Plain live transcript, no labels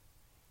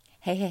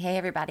Hey,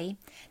 everybody.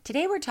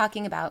 Today we're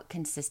talking about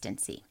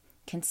consistency.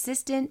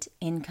 Consistent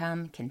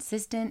income,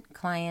 consistent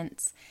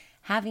clients,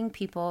 having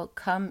people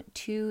come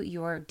to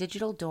your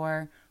digital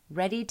door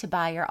ready to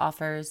buy your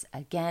offers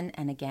again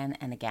and again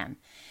and again.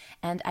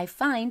 And I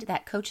find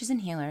that coaches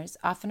and healers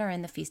often are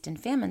in the feast and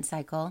famine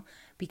cycle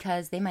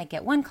because they might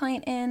get one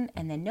client in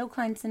and then no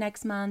clients the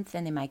next month,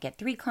 and they might get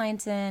 3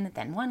 clients in,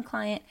 then 1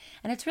 client,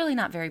 and it's really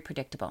not very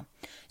predictable.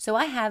 So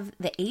I have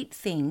the 8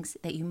 things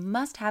that you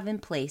must have in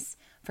place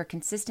for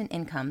consistent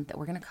income that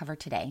we're going to cover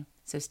today,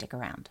 so stick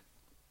around.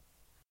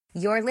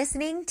 You're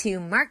listening to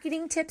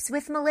Marketing Tips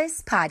with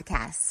Melissa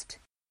podcast.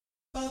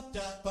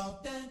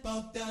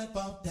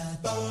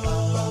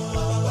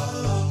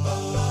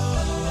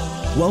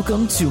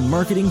 Welcome to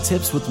Marketing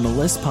Tips with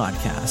Melissa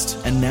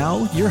podcast. And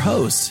now your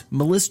host,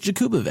 Melissa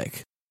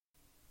Jakubovic.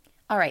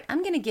 All right,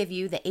 I'm going to give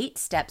you the 8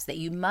 steps that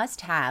you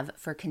must have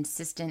for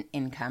consistent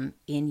income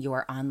in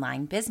your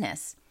online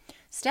business.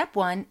 Step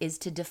 1 is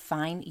to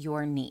define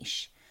your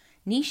niche.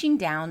 Niching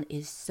down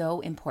is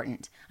so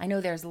important. I know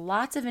there's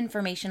lots of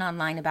information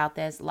online about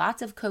this.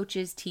 Lots of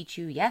coaches teach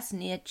you, yes,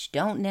 niche,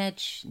 don't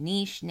niche,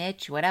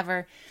 niche,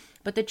 whatever.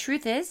 But the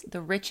truth is, the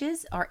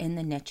riches are in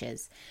the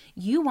niches.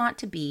 You want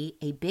to be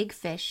a big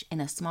fish in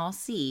a small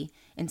sea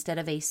instead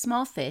of a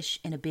small fish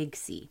in a big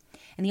sea.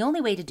 And the only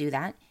way to do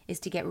that is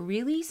to get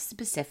really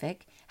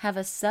specific, have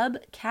a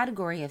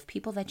subcategory of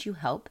people that you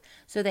help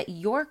so that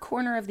your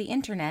corner of the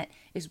internet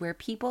is where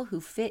people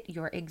who fit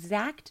your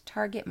exact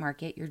target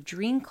market, your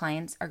dream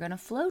clients, are going to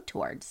flow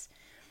towards.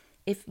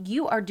 If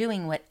you are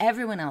doing what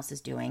everyone else is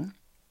doing,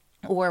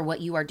 or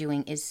what you are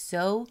doing is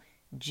so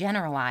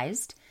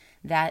generalized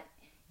that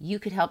you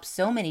could help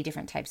so many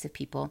different types of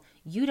people,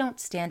 you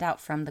don't stand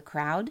out from the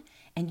crowd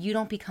and you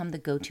don't become the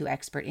go-to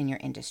expert in your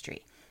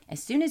industry.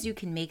 As soon as you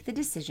can make the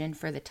decision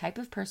for the type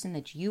of person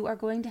that you are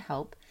going to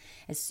help,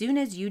 as soon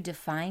as you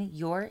define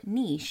your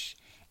niche,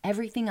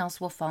 everything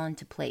else will fall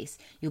into place.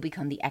 You'll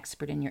become the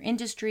expert in your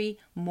industry.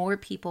 More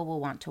people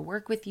will want to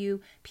work with you.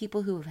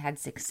 People who have had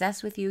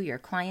success with you, your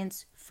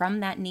clients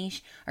from that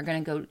niche, are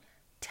going to go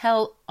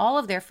tell all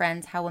of their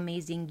friends how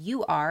amazing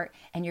you are,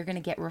 and you're going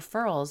to get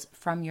referrals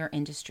from your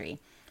industry.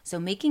 So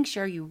making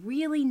sure you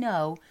really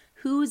know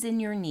who's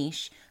in your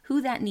niche, who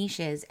that niche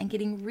is, and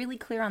getting really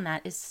clear on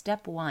that is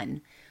step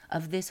 1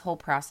 of this whole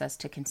process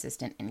to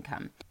consistent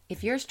income.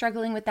 If you're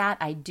struggling with that,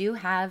 I do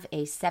have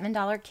a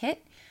 $7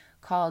 kit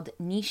called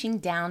Niching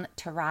Down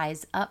to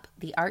Rise Up,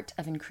 the Art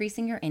of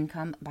Increasing Your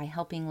Income by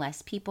Helping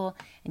Less People,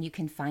 and you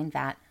can find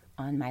that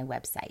on my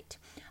website.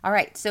 All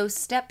right, so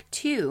step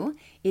 2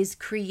 is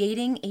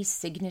creating a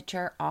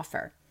signature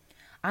offer.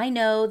 I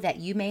know that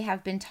you may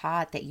have been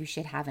taught that you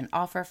should have an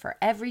offer for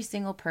every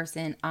single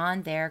person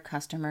on their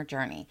customer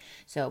journey.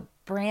 So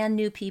brand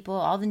new people,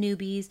 all the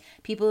newbies,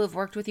 people who have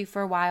worked with you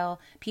for a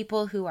while,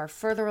 people who are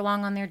further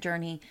along on their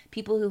journey,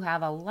 people who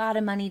have a lot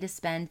of money to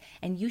spend,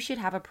 and you should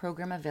have a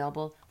program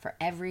available for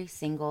every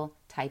single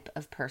type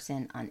of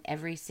person on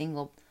every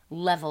single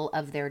level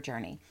of their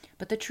journey.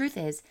 But the truth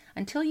is,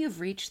 until you've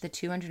reached the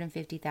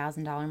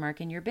 $250,000 mark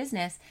in your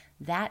business,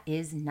 that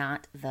is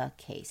not the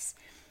case.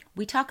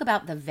 We talk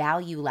about the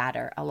value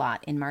ladder a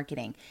lot in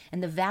marketing,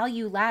 and the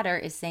value ladder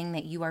is saying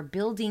that you are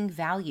building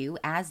value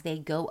as they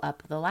go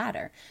up the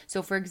ladder.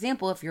 So for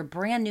example, if you're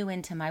brand new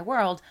into my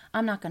world,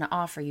 I'm not going to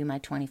offer you my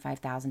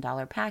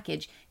 $25,000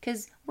 package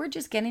because we're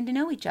just getting to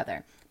know each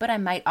other. But I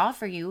might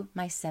offer you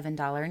my $7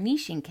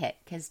 niching kit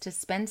because to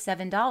spend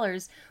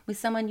 $7 with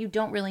someone you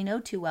don't really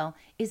know too well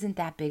isn't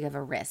that big of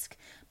a risk.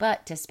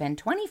 But to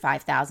spend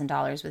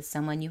 $25,000 with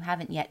someone you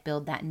haven't yet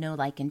built that know,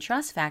 like, and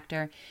trust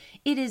factor,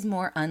 it is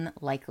more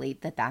unlikely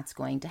that that's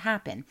going to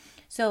happen.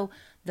 So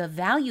the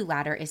value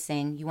ladder is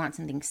saying you want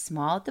something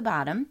small at the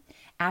bottom.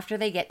 After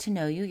they get to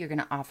know you, you're going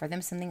to offer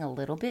them something a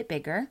little bit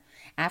bigger.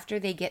 After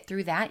they get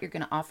through that, you're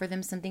going to offer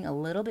them something a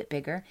little bit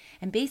bigger.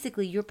 And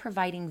basically, you're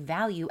providing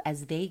value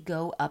as they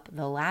go up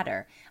the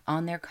ladder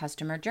on their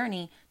customer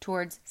journey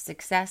towards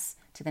success,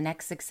 to the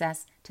next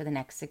success, to the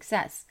next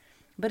success.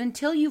 But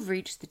until you've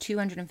reached the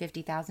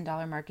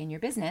 $250,000 mark in your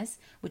business,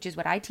 which is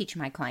what I teach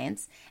my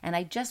clients, and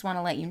I just want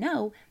to let you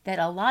know that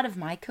a lot of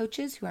my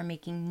coaches who are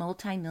making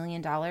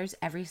multi-million dollars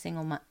every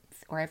single month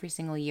or every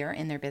single year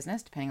in their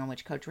business, depending on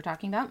which coach we're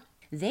talking about,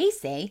 they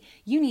say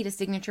you need a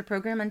signature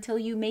program until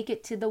you make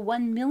it to the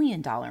 $1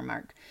 million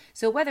mark.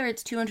 So whether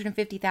it's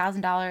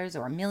 $250,000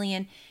 or $1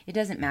 million, it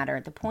doesn't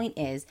matter. The point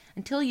is,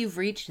 until you've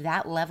reached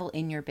that level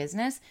in your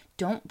business,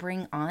 don't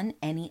bring on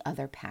any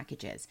other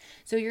packages.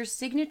 So your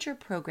signature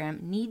program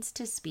needs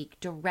to speak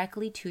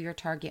directly to your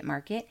target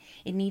market.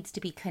 It needs to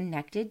be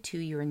connected to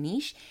your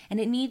niche, and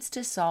it needs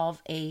to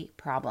solve a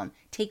problem.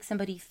 Take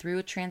somebody through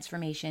a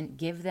transformation,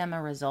 give them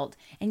a result,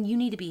 and you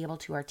need to be able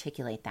to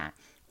articulate that.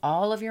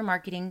 All of your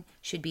marketing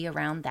should be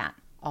around that.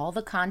 All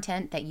the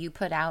content that you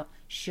put out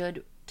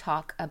should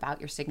talk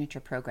about your signature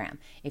program.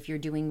 If you're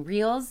doing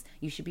reels,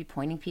 you should be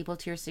pointing people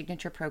to your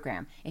signature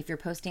program. If you're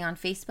posting on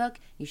Facebook,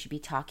 you should be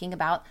talking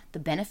about the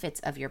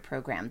benefits of your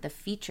program, the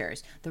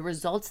features, the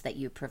results that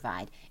you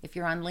provide. If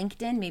you're on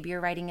LinkedIn, maybe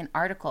you're writing an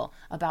article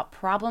about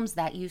problems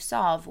that you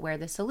solve where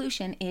the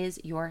solution is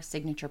your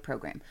signature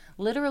program.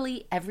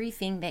 Literally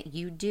everything that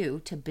you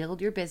do to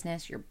build your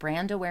business, your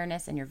brand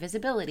awareness, and your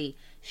visibility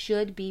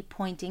should be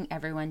pointing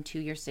everyone to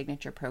your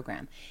signature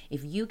program.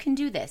 If you can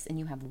do this and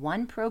you have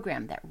one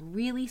program that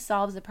really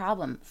solves a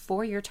problem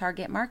for your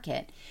target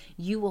market,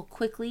 you will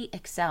quickly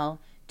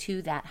excel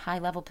to that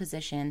high-level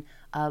position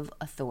of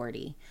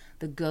authority,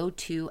 the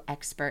go-to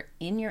expert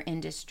in your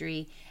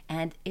industry,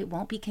 and it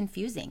won't be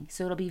confusing.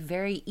 So it'll be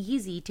very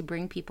easy to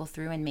bring people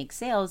through and make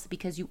sales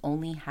because you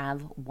only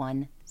have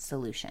one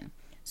solution.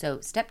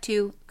 So step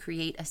 2,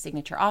 create a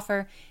signature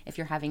offer. If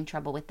you're having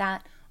trouble with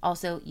that,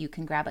 also you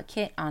can grab a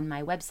kit on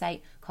my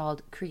website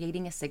called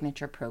Creating a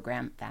Signature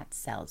Program That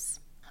Sells.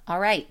 All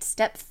right,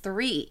 step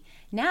 3.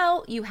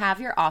 Now you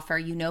have your offer,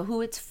 you know who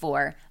it's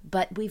for,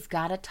 but we've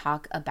got to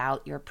talk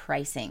about your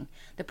pricing.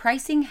 The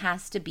pricing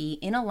has to be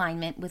in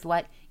alignment with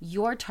what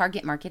your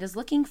target market is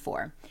looking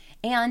for,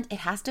 and it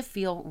has to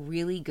feel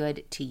really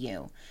good to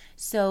you.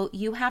 So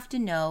you have to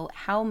know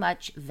how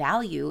much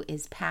value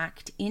is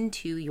packed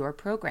into your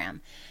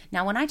program.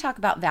 Now, when I talk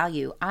about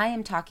value, I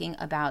am talking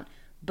about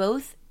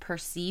both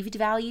perceived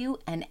value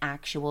and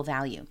actual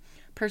value.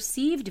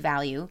 Perceived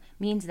value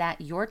means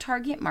that your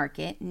target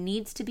market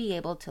needs to be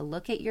able to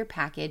look at your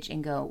package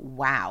and go,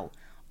 wow,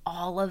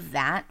 all of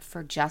that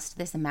for just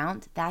this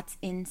amount? That's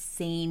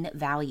insane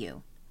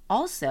value.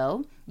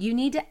 Also, you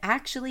need to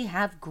actually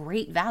have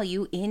great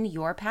value in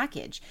your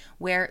package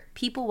where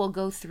people will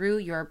go through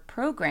your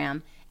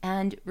program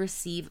and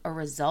receive a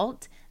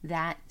result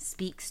that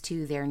speaks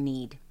to their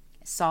need,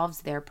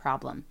 solves their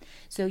problem.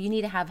 So you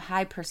need to have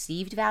high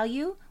perceived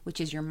value,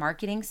 which is your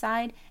marketing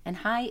side, and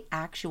high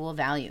actual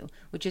value,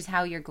 which is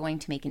how you're going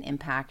to make an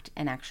impact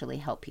and actually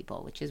help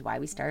people, which is why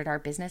we started our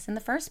business in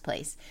the first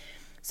place.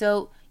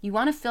 So you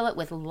want to fill it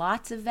with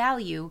lots of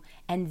value,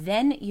 and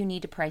then you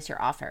need to price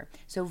your offer.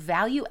 So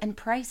value and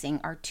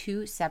pricing are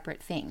two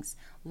separate things.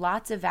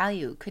 Lots of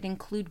value could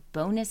include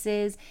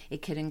bonuses,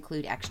 it could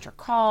include extra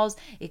calls,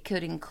 it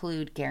could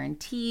include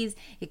guarantees,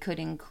 it could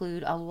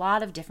include a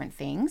lot of different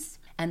things.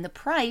 And the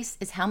price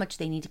is how much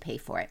they need to pay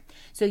for it.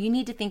 So you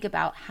need to think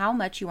about how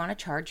much you want to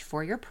charge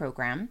for your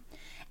program,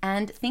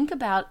 and think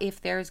about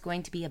if there's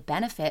going to be a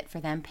benefit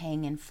for them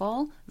paying in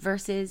full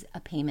versus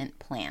a payment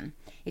plan.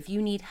 If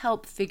you need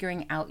help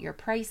figuring out your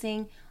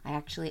pricing, I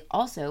actually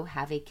also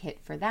have a kit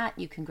for that.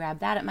 You can grab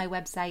that at my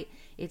website.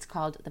 It's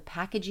called the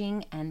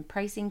Packaging and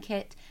Pricing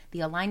Kit, the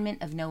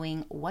alignment of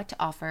knowing what to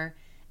offer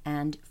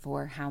and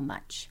for how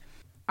much.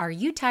 Are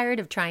you tired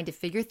of trying to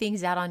figure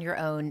things out on your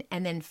own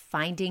and then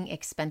finding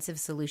expensive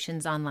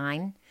solutions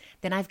online?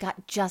 Then I've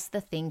got just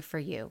the thing for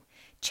you.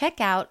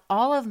 Check out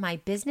all of my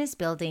business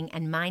building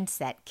and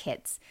mindset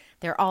kits.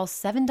 They're all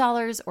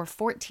 $7 or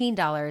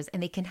 $14,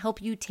 and they can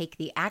help you take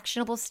the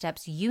actionable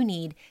steps you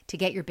need to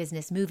get your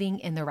business moving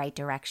in the right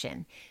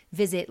direction.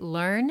 Visit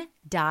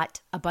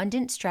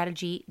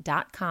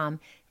learn.abundantstrategy.com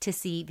to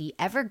see the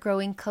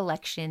ever-growing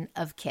collection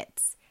of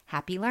kits.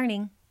 Happy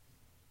learning!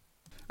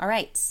 All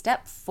right,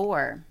 step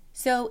 4.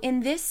 So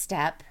in this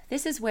step,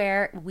 this is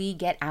where we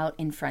get out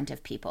in front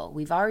of people.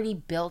 We've already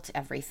built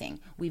everything.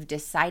 We've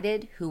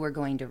decided who we're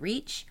going to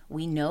reach.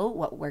 We know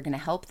what we're going to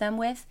help them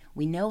with.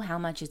 We know how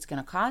much it's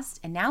going to cost.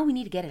 And now we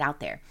need to get it out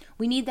there.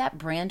 We need that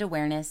brand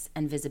awareness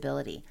and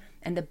visibility.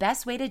 And the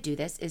best way to do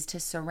this is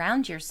to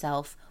surround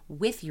yourself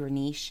with your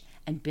niche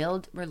and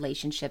build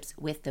relationships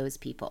with those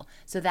people.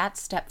 So that's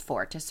step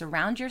 4, to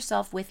surround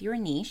yourself with your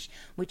niche,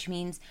 which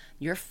means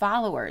your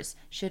followers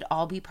should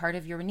all be part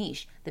of your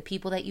niche. The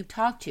people that you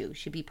talk to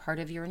should be part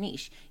of your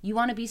niche. You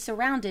want to be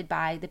surrounded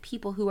by the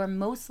people who are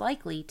most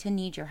likely to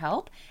need your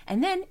help,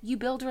 and then you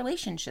build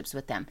relationships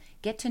with them.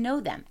 Get to know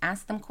them,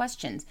 ask them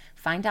questions,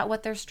 find out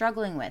what they're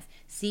struggling with,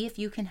 see if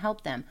you can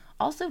help them.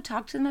 Also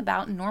talk to them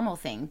about normal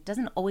things. It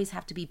doesn't always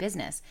have to be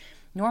business.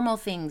 Normal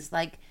things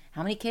like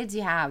how many kids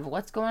you have,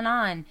 what's going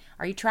on,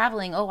 are you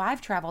traveling? Oh,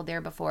 I've traveled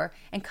there before.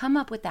 And come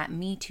up with that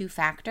me too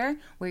factor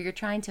where you're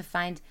trying to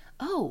find,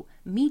 oh,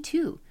 me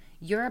too.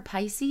 You're a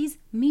Pisces?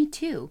 Me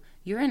too.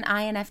 You're an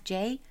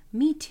INFJ?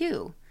 Me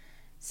too.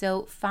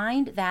 So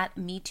find that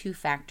me too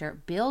factor,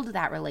 build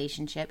that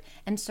relationship,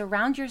 and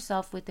surround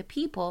yourself with the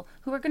people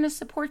who are going to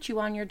support you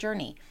on your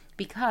journey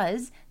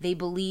because they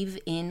believe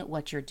in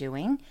what you're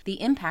doing.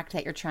 The impact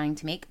that you're trying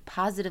to make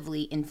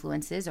positively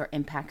influences or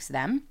impacts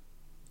them.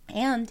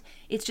 And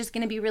it's just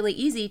going to be really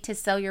easy to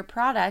sell your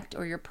product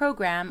or your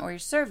program or your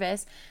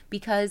service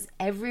because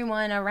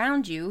everyone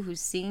around you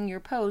who's seeing your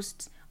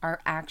posts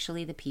are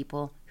actually the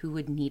people who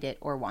would need it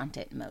or want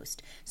it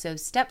most. So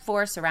step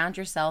 4, surround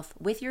yourself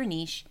with your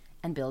niche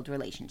and build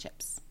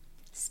relationships.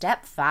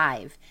 Step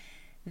 5.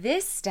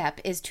 This step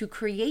is to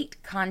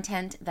create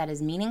content that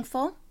is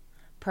meaningful,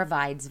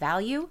 provides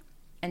value,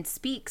 and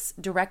speaks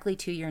directly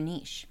to your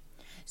niche.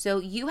 So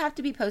you have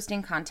to be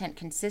posting content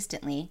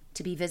consistently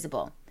to be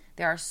visible.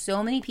 There are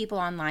so many people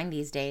online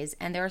these days,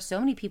 and there are so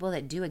many people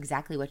that do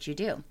exactly what you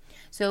do.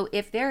 So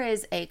if there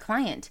is a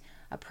client,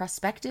 a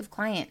prospective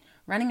client,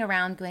 running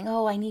around going,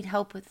 oh, I need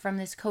help from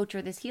this coach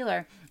or this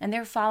healer, and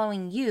they're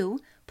following you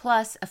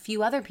plus a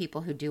few other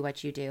people who do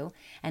what you do,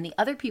 and the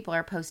other people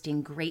are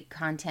posting great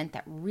content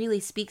that really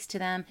speaks to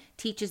them,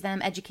 teaches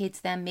them, educates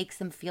them, makes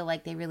them feel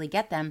like they really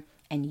get them,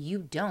 and you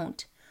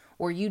don't,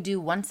 or you do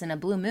once in a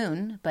blue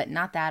moon, but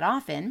not that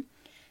often,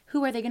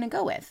 who are they going to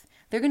go with?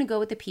 They're going to go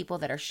with the people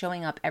that are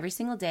showing up every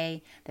single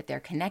day, that they're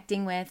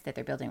connecting with, that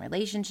they're building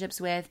relationships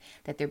with,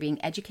 that they're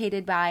being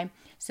educated by.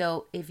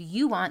 So if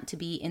you want to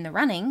be in the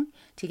running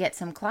to get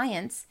some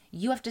clients,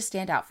 you have to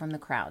stand out from the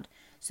crowd.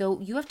 So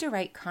you have to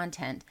write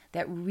content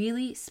that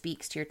really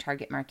speaks to your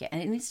target market,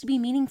 and it needs to be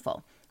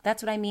meaningful.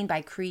 That's what I mean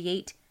by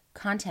create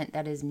content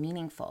that is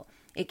meaningful.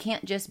 It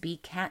can't just be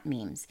cat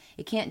memes.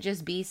 It can't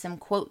just be some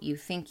quote you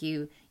think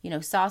you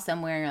saw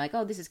somewhere and you're like,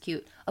 oh, this is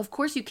cute. Of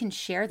course you can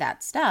share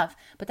that stuff,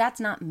 but that's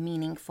not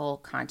meaningful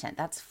content.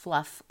 That's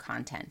fluff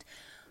content.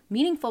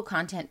 Meaningful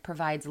content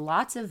provides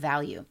lots of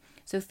value.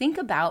 So think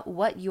about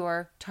what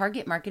your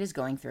target market is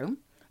going through,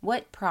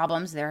 what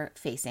problems they're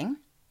facing,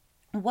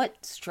 what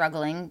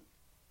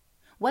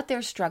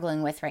they're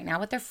struggling with right now,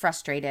 what they're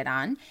frustrated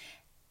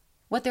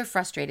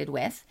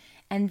with,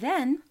 and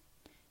then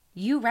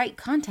you write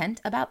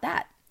content about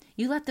that.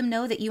 You let them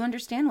know that you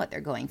understand what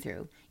they're going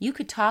through. You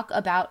could talk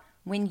about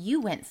when you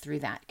went through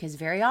that, because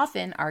very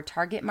often our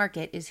target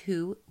market is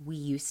who we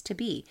used to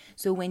be.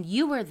 So when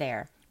you were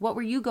there, what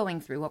were you going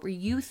through? What were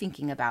you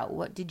thinking about?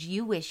 What did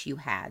you wish you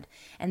had?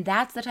 And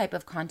that's the type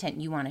of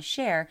content you want to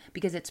share,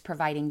 because it's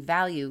providing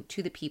value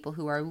to the people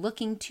who are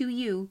looking to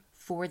you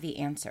for the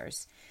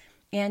answers.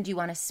 And you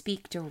want to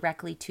speak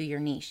directly to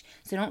your niche.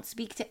 So don't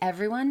speak to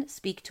everyone,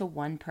 speak to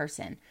one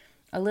person.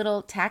 A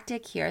little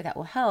tactic here that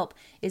will help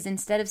is,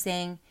 instead of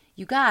saying,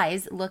 you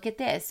guys, look at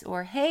this,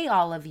 or hey,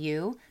 all of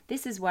you,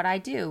 this is what I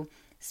do,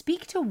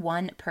 speak to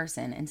one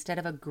person instead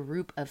of a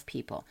group of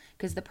people.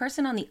 Because the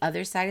person on the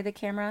other side of the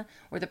camera,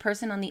 or the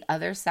person on the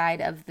other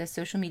side of the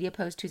social media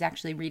post who's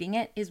actually reading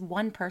it, is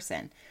one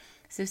person.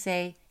 So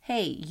say,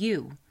 hey,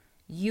 you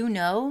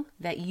know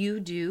that you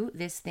do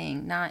this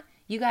thing, not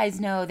you guys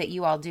know that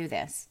you all do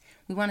this.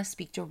 We want to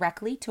speak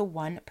directly to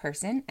one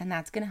person, and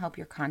that's going to help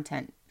your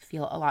content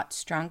feel a lot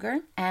stronger,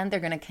 and they're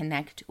going to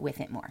connect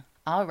with it more.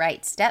 All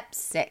right, step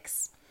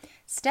 6.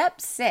 Step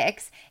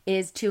 6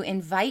 is to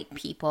invite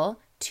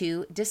people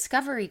to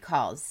discovery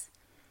calls.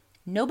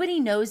 Nobody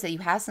knows that you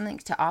have something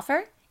to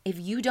offer if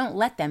you don't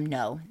let them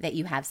know that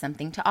you have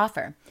something to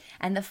offer.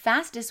 And the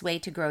fastest way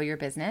to grow your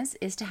business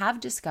is to have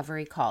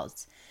discovery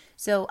calls.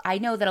 So I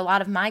know that a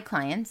lot of my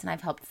clients, and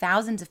I've helped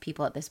thousands of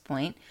people at this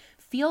point,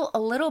 feel a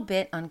little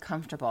bit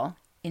uncomfortable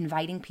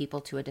inviting people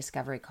to a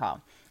discovery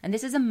call. And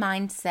this is a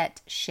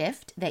mindset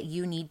shift that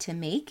you need to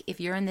make if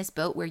you're in this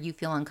boat where you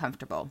feel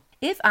uncomfortable.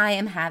 If I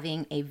am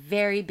having a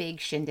very big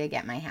shindig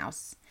at my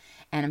house,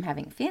 and I'm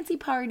having a fancy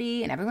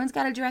party, and everyone's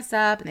got to dress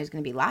up, and there's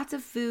going to be lots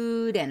of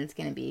food, and it's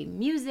going to be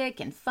music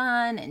and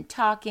fun and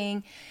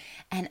talking,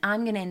 and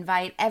I'm going to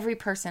invite every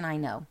person I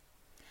know.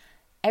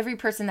 Every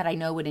person that I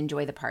know would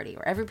enjoy the party,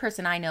 or every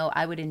person I know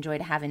I would enjoy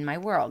to have in my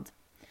world,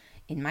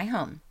 in my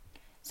home.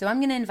 So I'm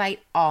going to invite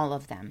all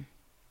of them.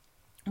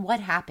 What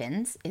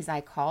happens is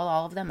I call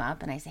all of them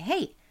up and I say,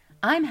 hey,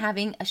 I'm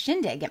having a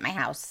shindig at my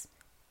house.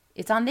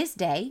 It's on this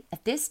day,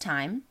 at this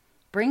time.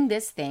 Bring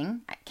this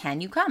thing.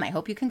 Can you come? I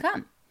hope you can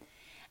come.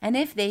 And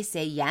if they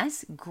say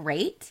yes,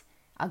 great.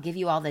 I'll give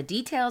you all the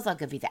details. I'll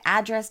give you the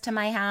address to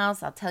my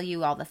house. I'll tell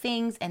you all the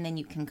things, and then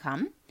you can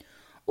come.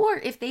 Or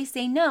if they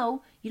say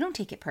no, you don't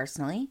take it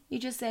personally. You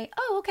just say,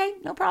 oh, okay,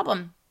 no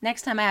problem.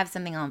 Next time I have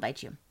something, I'll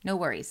invite you. No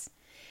worries.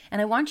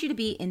 And I want you to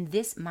be in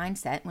this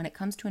mindset when it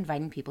comes to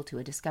inviting people to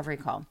a discovery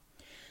call.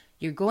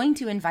 You're going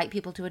to invite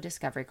people to a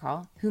discovery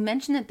call who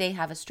mention that they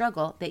have a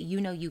struggle that you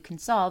know you can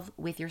solve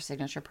with your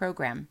signature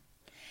program.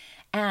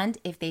 And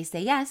if they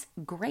say yes,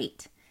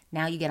 great.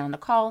 Now you get on the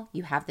call,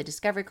 you have the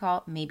discovery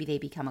call, maybe they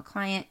become a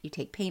client, you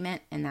take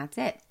payment, and that's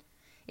it.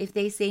 If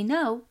they say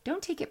no,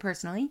 don't take it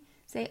personally.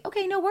 Say,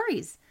 okay, no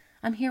worries.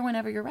 I'm here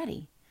whenever you're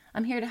ready.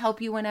 I'm here to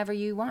help you whenever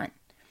you want.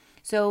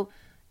 So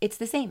it's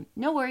the same.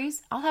 No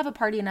worries. I'll have a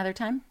party another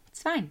time.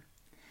 It's fine.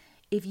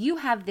 If you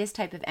have this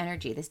type of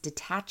energy, this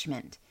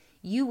detachment,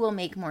 you will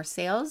make more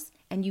sales,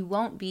 and you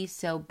won't be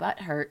so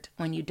butthurt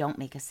when you don't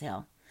make a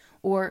sale.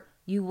 Or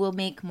you will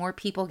make more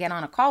people get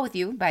on a call with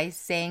you by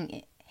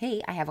saying,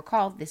 hey, I have a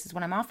call. This is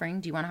what I'm offering.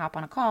 Do you want to hop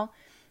on a call?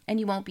 And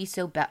you won't be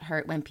so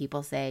butthurt when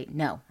people say,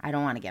 no, I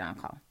don't want to get on a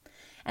call.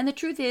 And the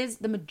truth is,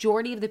 the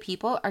majority of the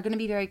people are going to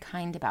be very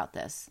kind about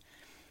this.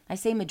 I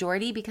say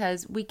majority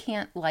because we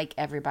can't like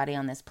everybody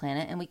on this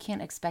planet, and we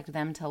can't expect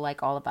them to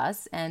like all of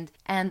us. And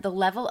the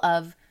level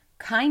of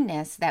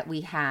kindness that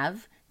we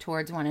have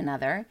towards one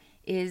another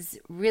is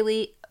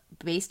really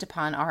based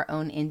upon our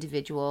own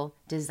individual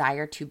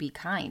desire to be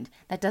kind.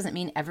 That doesn't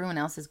mean everyone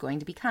else is going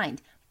to be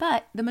kind,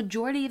 but the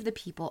majority of the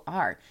people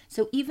are.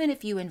 So even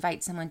if you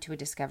invite someone to a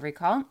discovery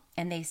call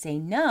and they say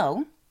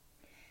no,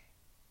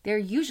 they're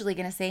usually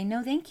going to say,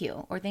 no, thank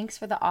you, or thanks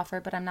for the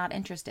offer, but I'm not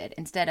interested,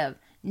 instead of,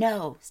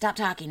 no, stop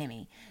talking to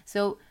me.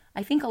 So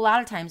I think a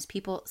lot of times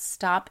people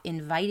stop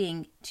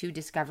inviting to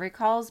discovery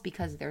calls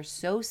because they're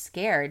so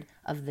scared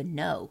of the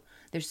no.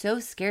 They're so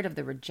scared of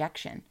the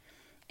rejection.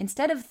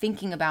 Instead of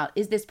thinking about,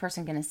 is this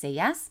person going to say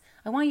yes?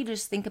 I want you to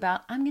just think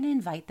about, I'm going to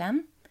invite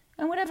them,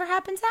 and whatever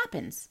happens,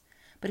 happens.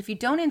 But if you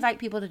don't invite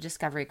people to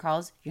discovery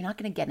calls, you're not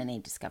going to get any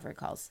discovery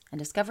calls. And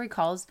discovery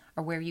calls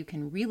are where you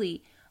can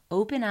really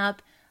open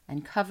up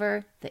and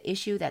cover the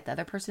issue that the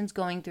other person's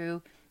going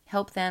through,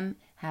 help them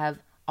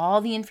have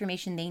all the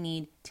information they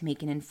need to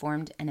make an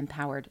informed and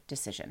empowered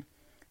decision.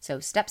 So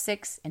step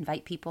 6,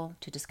 invite people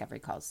to discovery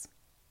calls.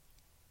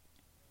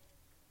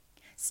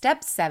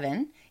 Step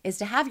 7 is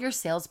to have your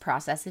sales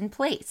process in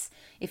place.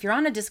 If you're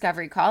on a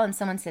discovery call and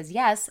someone says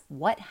yes,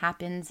 what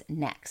happens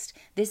next?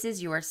 This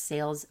is your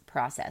sales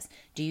process.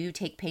 Do you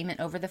take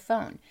payment over the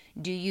phone?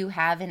 Do you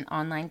have an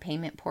online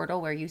payment portal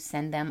where you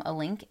send them a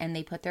link and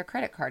they put their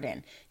credit card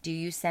in? Do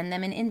you send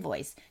them an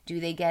invoice? Do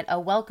they get a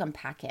welcome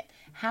packet?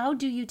 How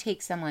do you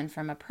take someone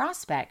from a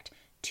prospect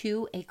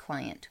to a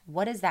client?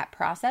 What is that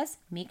process?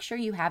 Make sure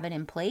you have it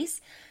in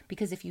place,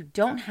 because if you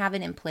don't have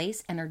it in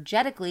place,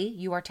 energetically,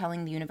 you are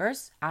telling the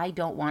universe, I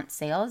don't want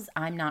sales.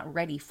 I'm not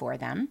ready for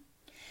them.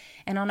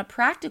 And on a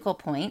practical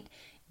point,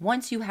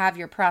 once you have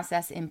your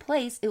process in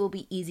place, it will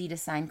be easy to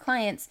sign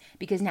clients,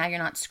 because now you're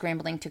not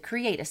scrambling to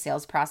create a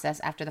sales process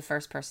after the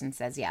first person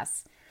says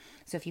yes.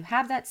 So if you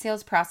have that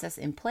sales process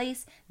in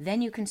place,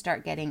 then you can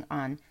start getting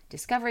on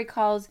discovery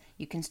calls,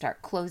 you can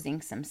start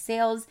closing some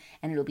sales,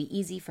 and it'll be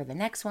easy for the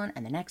next one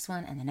and the next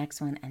one and the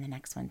next one and the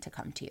next one to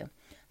come to you.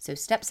 So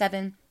step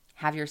 7,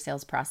 have your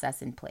sales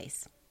process in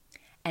place.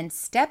 And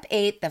step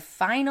 8, the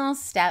final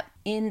step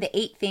in the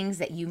 8 things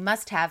that you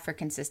must have for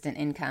consistent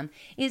income,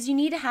 is you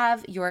need to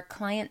have your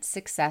client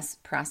success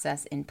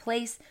process in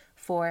place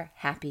for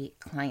happy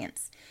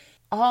clients.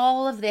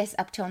 All of this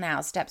up till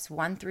now, steps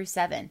 1 through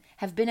 7,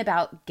 have been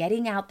about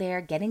getting out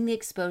there, getting the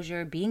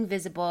exposure, being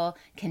visible,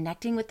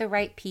 connecting with the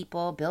right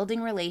people,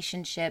 building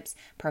relationships,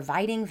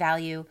 providing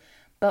value.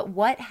 But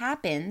what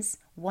happens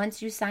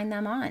once you sign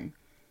them on?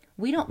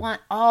 We don't want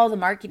all the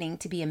marketing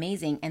to be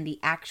amazing and the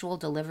actual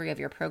delivery of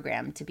your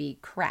program to be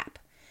crap.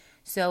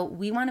 So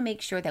we want to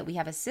make sure that we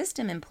have a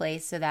system in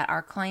place so that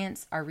our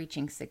clients are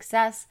reaching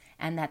success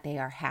and that they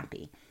are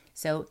happy.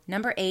 So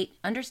number 8,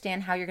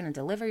 understand how you're going to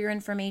deliver your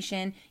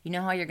information. You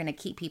know how you're going to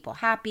keep people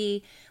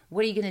happy.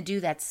 What are you going to do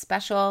that's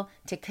special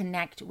to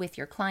connect with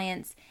your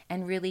clients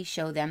and really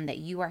show them that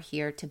you are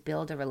here to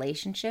build a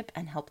relationship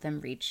and help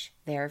them reach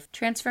their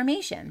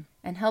transformation.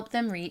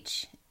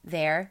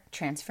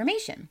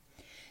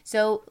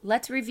 So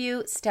let's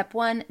review. Step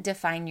 1,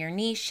 define your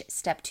niche.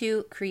 Step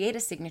 2, create a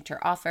signature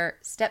offer.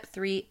 Step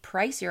 3,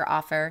 price your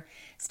offer.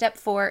 Step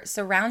 4,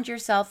 surround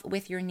yourself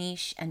with your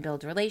niche and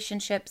build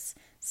relationships.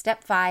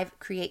 Step 5,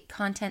 create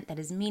content that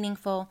is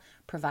meaningful,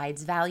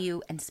 provides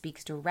value, and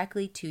speaks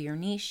directly to your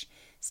niche.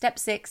 Step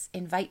 6,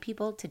 invite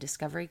people to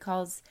discovery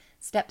calls.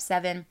 Step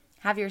 7,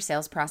 have your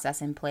sales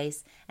process in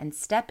place. And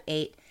step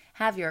 8,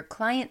 have your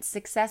client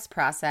success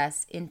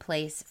process in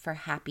place for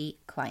happy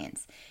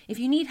clients. If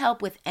you need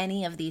help with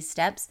any of these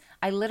steps,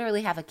 I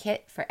literally have a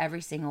kit for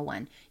every single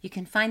one. You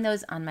can find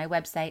those on my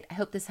website. I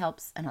hope this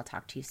helps, and I'll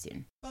talk to you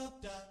soon.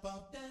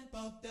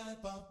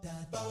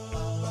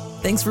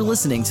 Thanks for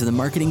listening to the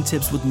Marketing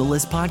Tips with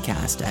Meliss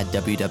podcast at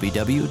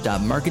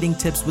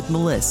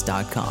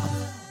www.marketingtipswithmeliss.com.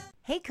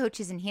 Hey,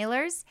 coaches and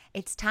healers,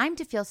 it's time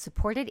to feel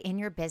supported in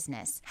your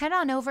business. Head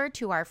on over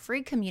to our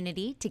free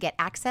community to get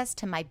access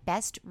to my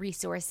best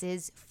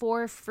resources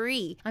for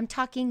free. I'm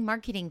talking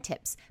marketing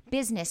tips,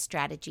 business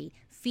strategy,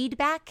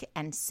 feedback,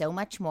 and so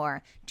much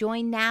more.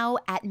 Join now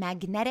at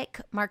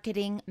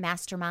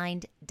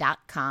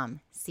magneticmarketingmastermind.com.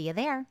 See you there.